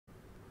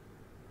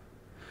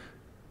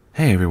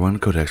Hey everyone,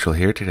 Codexual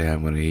here. Today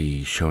I'm going to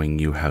be showing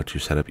you how to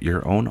set up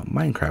your own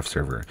Minecraft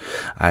server.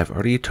 I've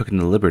already taken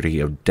the liberty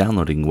of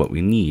downloading what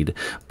we need,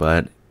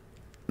 but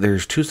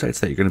there's two sites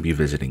that you're going to be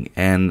visiting,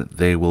 and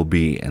they will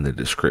be in the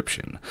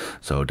description.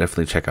 So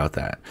definitely check out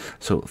that.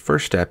 So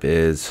first step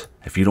is,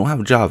 if you don't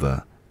have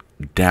Java,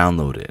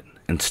 download it,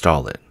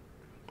 install it.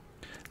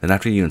 Then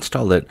after you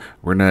install it,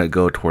 we're going to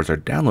go towards our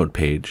download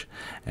page,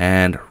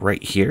 and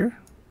right here,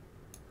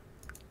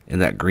 in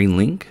that green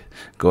link,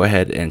 go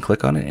ahead and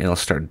click on it and it'll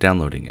start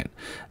downloading it.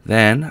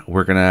 Then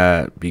we're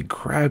gonna be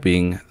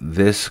grabbing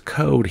this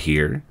code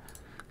here.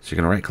 So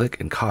you're gonna right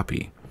click and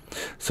copy.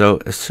 So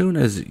as soon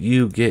as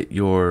you get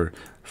your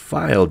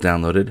file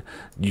downloaded,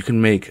 you can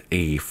make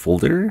a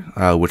folder,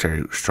 which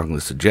I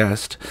strongly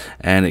suggest,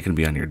 and it can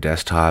be on your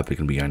desktop, it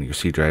can be on your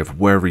C drive,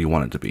 wherever you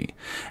want it to be.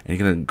 And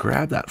you're gonna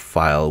grab that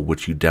file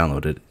which you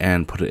downloaded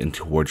and put it in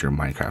towards your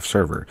Minecraft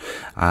server.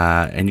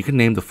 And you can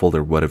name the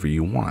folder whatever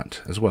you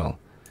want as well.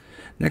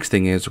 Next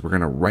thing is we're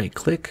going to right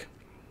click,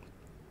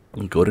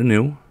 go to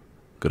new,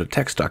 go to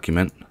text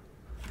document,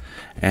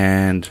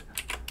 and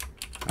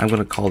I'm going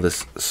to call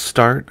this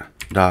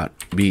start.bat.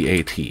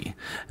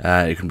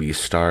 It can be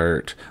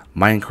start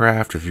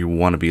Minecraft if you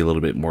want to be a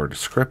little bit more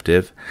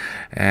descriptive,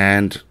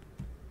 and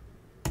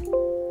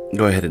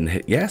go ahead and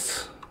hit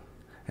yes,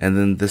 and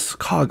then this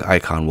cog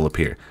icon will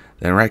appear.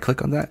 Then right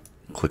click on that,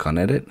 click on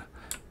edit,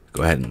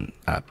 go ahead and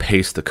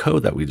paste the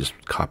code that we just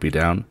copied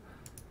down,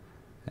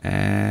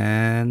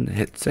 and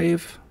hit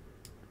save.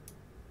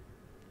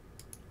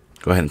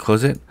 Go ahead and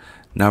close it.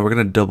 Now we're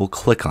going to double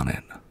click on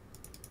it,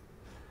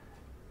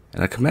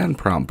 and a command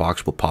prompt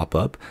box will pop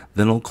up,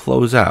 then it'll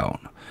close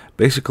out.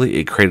 Basically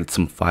it created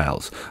some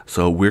files,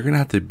 so we're going to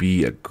have to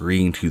be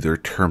agreeing to their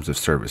terms of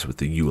service with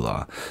the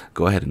EULA.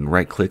 Go ahead and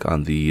right click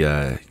on the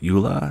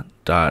EULA.txt,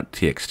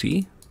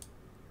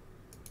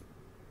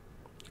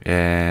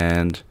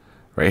 and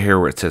right here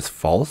where it says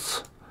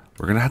false,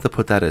 we're going to have to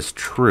put that as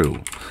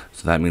true.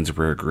 So that means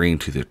we're agreeing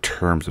to the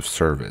terms of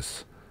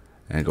service.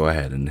 And go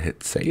ahead and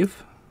hit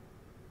save.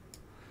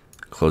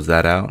 Close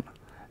that out.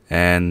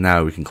 And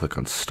now we can click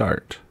on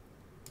start.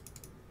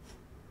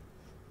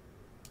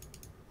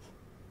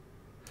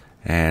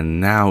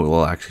 And now it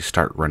will actually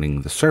start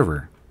running the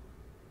server.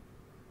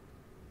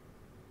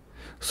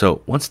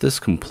 So once this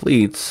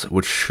completes,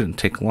 which shouldn't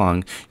take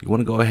long, you want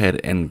to go ahead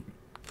and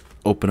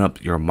open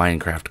up your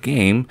Minecraft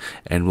game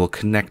and we'll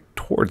connect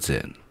towards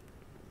it.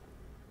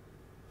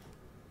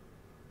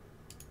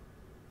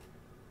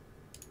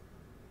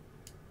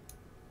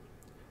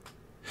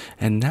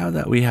 And now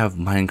that we have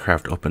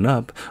Minecraft open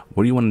up,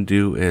 what you want to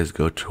do is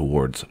go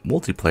towards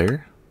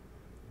multiplayer,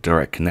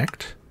 direct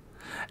connect,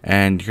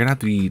 and you're going to have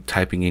to be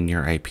typing in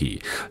your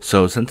IP.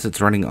 So since it's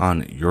running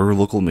on your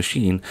local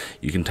machine,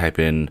 you can type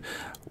in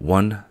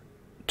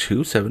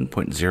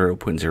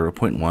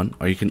 127.0.0.1,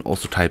 or you can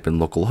also type in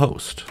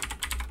localhost.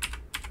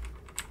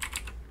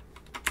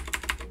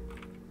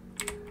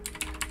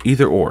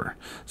 Either or.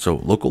 So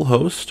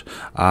localhost,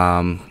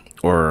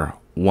 or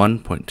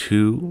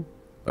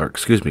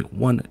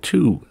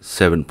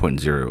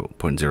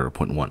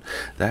 127.0.0.1.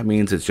 That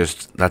means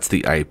that's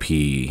the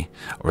IP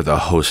or the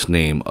host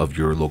name of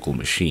your local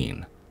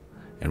machine.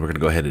 And we're going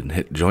to go ahead and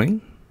hit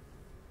join.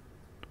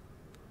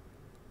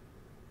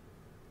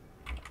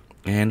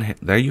 And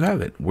there you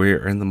have it.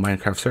 We're in the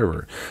Minecraft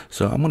server.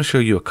 So I'm going to show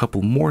you a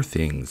couple more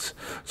things.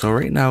 So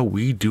right now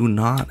we do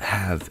not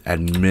have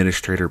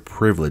administrator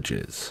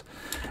privileges.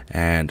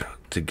 And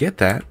to get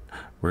that,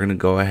 we're going to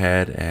go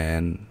ahead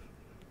and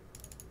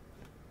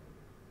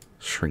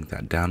shrink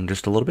that down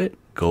just a little bit,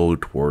 go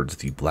towards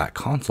the black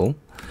console,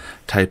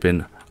 type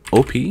in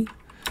OP,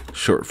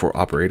 short for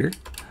operator,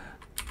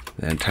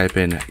 then type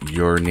in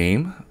your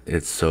name.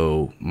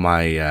 So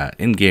my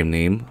in-game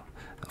name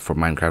for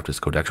Minecraft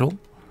is Codexual.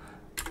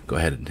 Go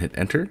ahead and hit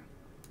enter.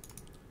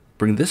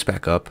 Bring this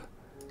back up,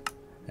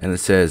 and it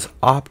says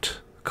opt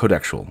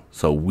Codexual.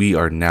 So we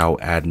are now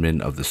admin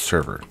of the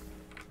server.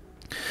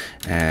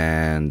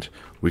 And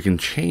we can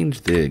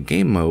change the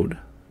game mode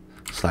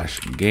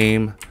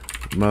 /game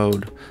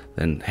mode,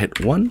 then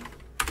hit 1,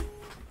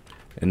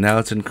 and now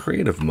it's in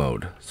creative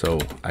mode. So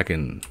I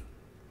can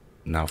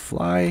now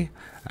fly,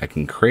 I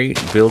can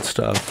create, build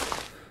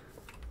stuff,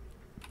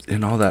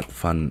 and all that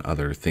fun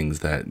other things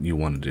that you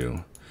want to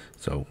do.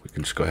 So we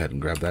can just go ahead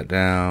and grab that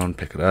down,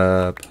 pick it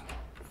up,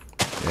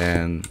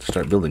 and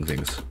start building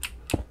things.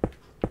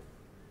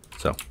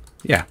 So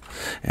yeah,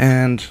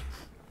 and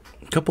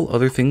a couple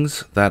other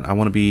things that I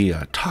want to be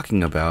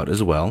talking about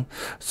as well.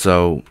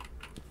 So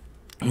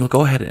we'll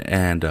go ahead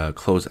and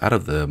close out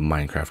of the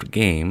Minecraft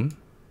game.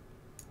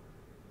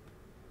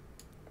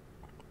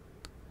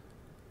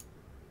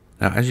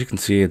 Now, as you can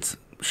see, it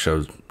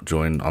shows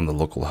join on the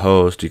local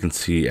host. You can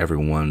see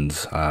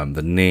everyone's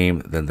the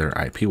name, then their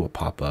IP will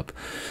pop up.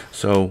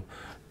 So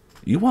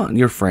you want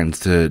your friends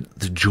to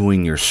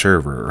join your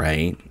server,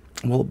 right?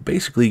 Well,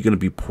 basically, you're going to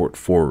be port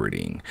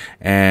forwarding,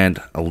 and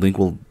a link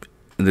will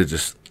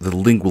the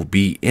link will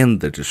be in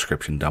the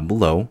description down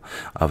below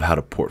of how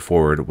to port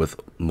forward with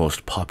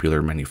most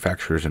popular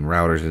manufacturers and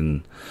routers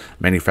and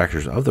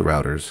manufacturers of the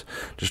routers.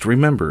 Just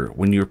remember,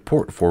 when you're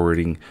port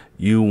forwarding,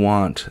 you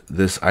want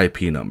this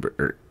IP number,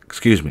 or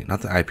excuse me,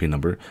 not the IP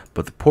number,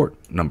 but the port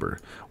number,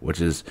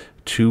 which is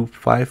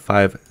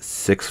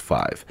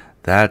 25565.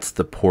 That's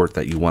the port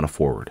that you want to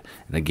forward.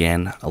 And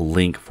again, a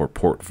link for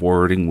port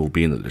forwarding will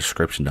be in the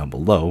description down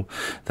below.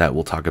 That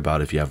will talk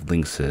about if you have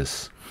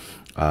Linksys,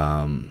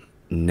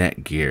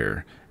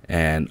 Netgear,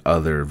 and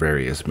other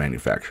various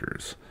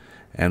manufacturers.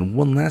 And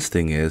one last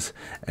thing is,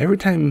 every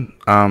time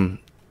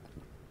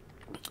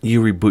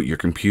you reboot your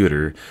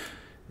computer,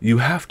 you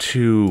have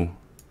to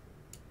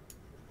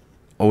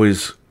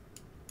always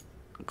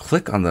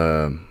click on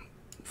the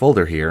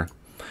folder here,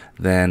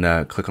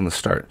 then click on the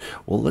start.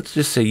 Well, let's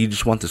just say you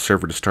just want the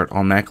server to start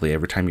automatically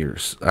every time your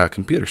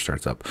computer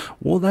starts up.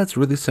 Well, that's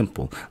really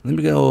simple. Let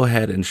me go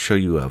ahead and show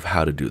you of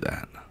how to do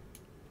that.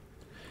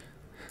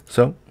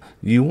 So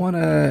you want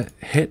to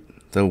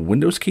hit the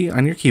Windows key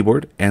on your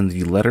keyboard and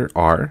the letter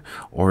R,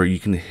 or you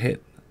can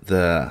hit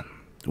the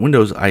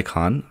Windows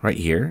icon right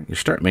here, your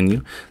start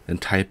menu, then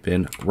type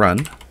in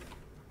run.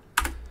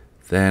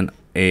 Then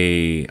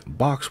a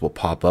box will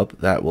pop up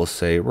that will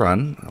say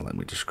run. Now, let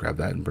me just grab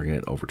that and bring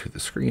it over to the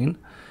screen.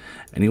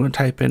 And you want to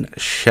type in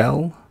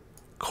shell :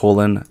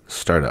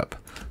 startup.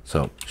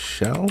 So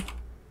shell :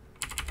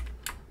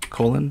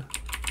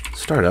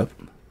 startup.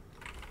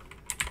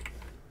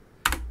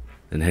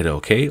 Then hit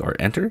OK or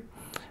enter,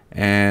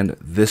 and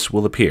this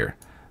will appear.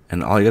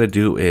 And all you got to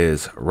do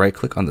is right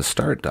click on the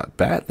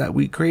start.bat that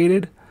we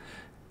created,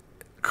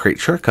 create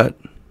shortcut,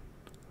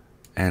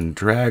 and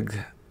drag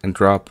and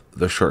drop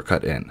the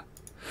shortcut in.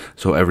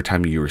 So every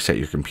time you reset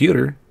your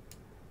computer,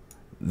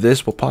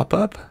 this will pop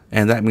up,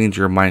 and that means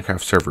your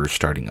Minecraft server is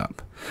starting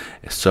up.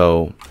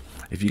 So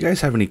if you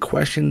guys have any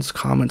questions,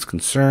 comments,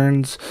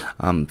 concerns,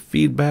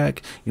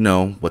 feedback, you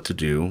know what to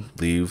do,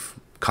 leave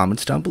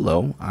comments down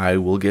below. I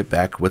will get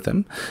back with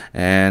them.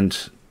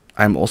 And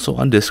I'm also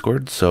on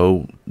Discord,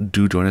 so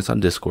do join us on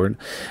Discord.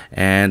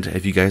 And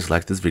if you guys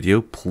like this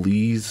video,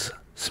 please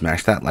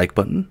smash that like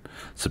button,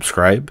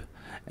 subscribe,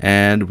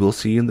 and we'll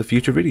see you in the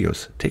future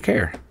videos. Take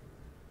care.